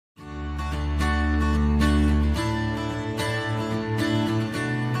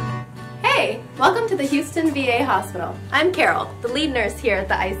Welcome to the Houston VA Hospital. I'm Carol, the lead nurse here at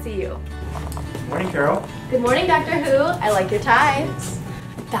the ICU. Good morning, Carol. Good morning, Dr. Who. I like your tie.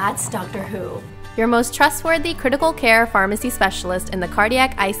 That's Dr. Who, your most trustworthy critical care pharmacy specialist in the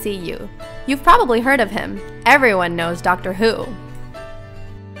cardiac ICU. You've probably heard of him. Everyone knows Dr. Who.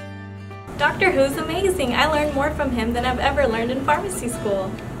 Dr. Who's amazing. I learned more from him than I've ever learned in pharmacy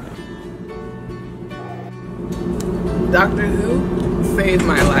school. Dr. Who saved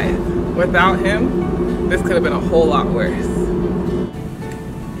my life. Without him, this could have been a whole lot worse.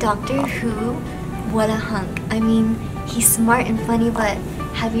 Doctor Who? What a hunk. I mean, he's smart and funny, but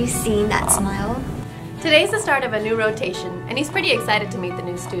have you seen that smile? Today's the start of a new rotation, and he's pretty excited to meet the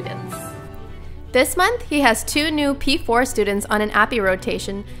new students. This month, he has 2 new P4 students on an API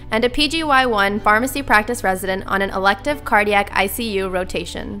rotation and a PGY1 pharmacy practice resident on an elective cardiac ICU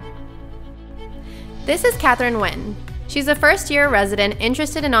rotation. This is Catherine Nguyen. She's a first-year resident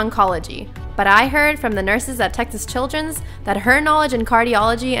interested in oncology, but I heard from the nurses at Texas Children's that her knowledge in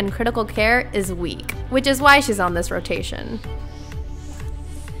cardiology and critical care is weak, which is why she's on this rotation.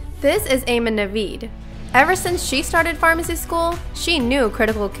 This is Ayman Naveed. Ever since she started pharmacy school, she knew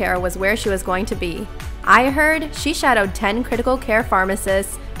critical care was where she was going to be. I heard she shadowed 10 critical care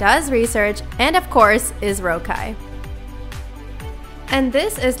pharmacists, does research, and of course is Rokai. And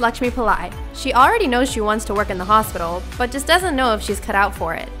this is Lakshmi Pillai. She already knows she wants to work in the hospital, but just doesn't know if she's cut out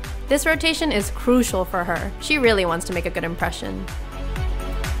for it. This rotation is crucial for her. She really wants to make a good impression.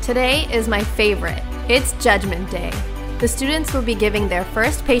 Today is my favorite. It's Judgment Day. The students will be giving their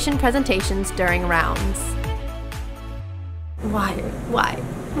first patient presentations during rounds. Why?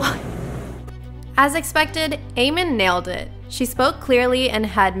 As expected, Ayman nailed it. She spoke clearly and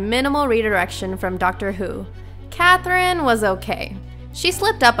had minimal redirection from Dr. Who. Catherine was okay. She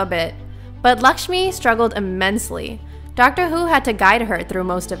slipped up a bit, but Lakshmi struggled immensely. Dr. Who had to guide her through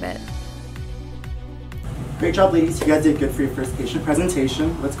most of it. Great job, ladies. You guys did good for your first patient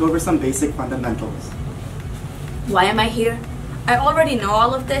presentation. Let's go over some basic fundamentals. Why am I here? I already know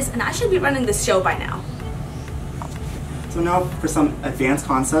all of this, and I should be running this show by now. So now for some advanced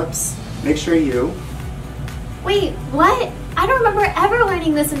concepts, make sure you... Wait, what? I don't remember ever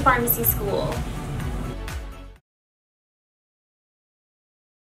learning this in pharmacy school.